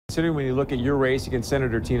Considering when you look at your race against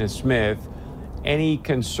Senator Tina Smith, any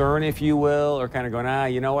concern, if you will, or kind of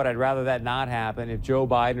going, you know what, I'd rather that not happen if Joe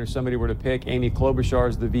Biden or somebody were to pick Amy Klobuchar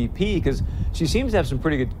as the VP, because she seems to have some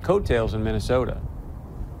pretty good coattails in Minnesota.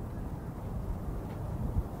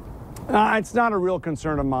 It's not a real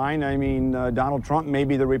concern of mine. I mean, Donald Trump may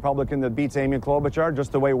be the Republican that beats Amy Klobuchar,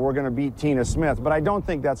 just the way we're going to beat Tina Smith. But I don't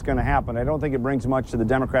think that's going to happen. I don't think it brings much to the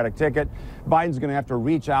Democratic ticket. Biden's going to have to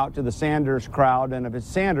reach out to the Sanders crowd. And if it's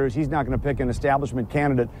Sanders, he's not going to pick an establishment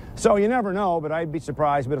candidate. So you never know, but I'd be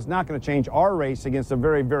surprised. But it's not going to change our race against a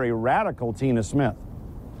very, very radical Tina Smith.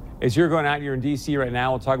 As you're going out, you're in D.C. right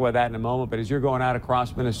now, we'll talk about that in a moment, but as you're going out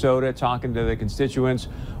across Minnesota, talking to the constituents,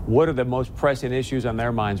 what are the most pressing issues on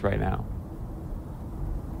their minds right now?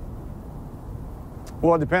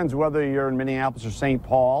 Well, it depends whether you're in Minneapolis or St.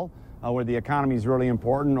 Paul, where the economy is really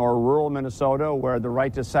important, or rural Minnesota, where the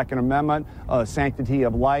right to Second Amendment, sanctity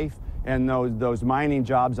of life, and those mining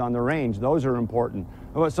jobs on the range, those are important.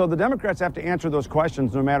 So the Democrats have to answer those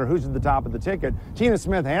questions no matter who's at the top of the ticket. Tina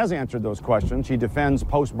Smith has answered those questions. She defends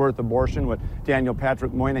post-birth abortion, what Daniel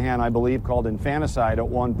Patrick Moynihan, I believe, called infanticide at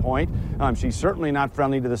one point. She's certainly not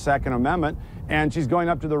friendly to the Second Amendment, and she's going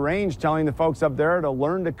up to the range telling the folks up there to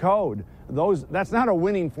learn to code. That's not a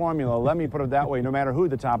winning formula, let me put it that way, no matter who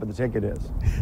the top of the ticket is.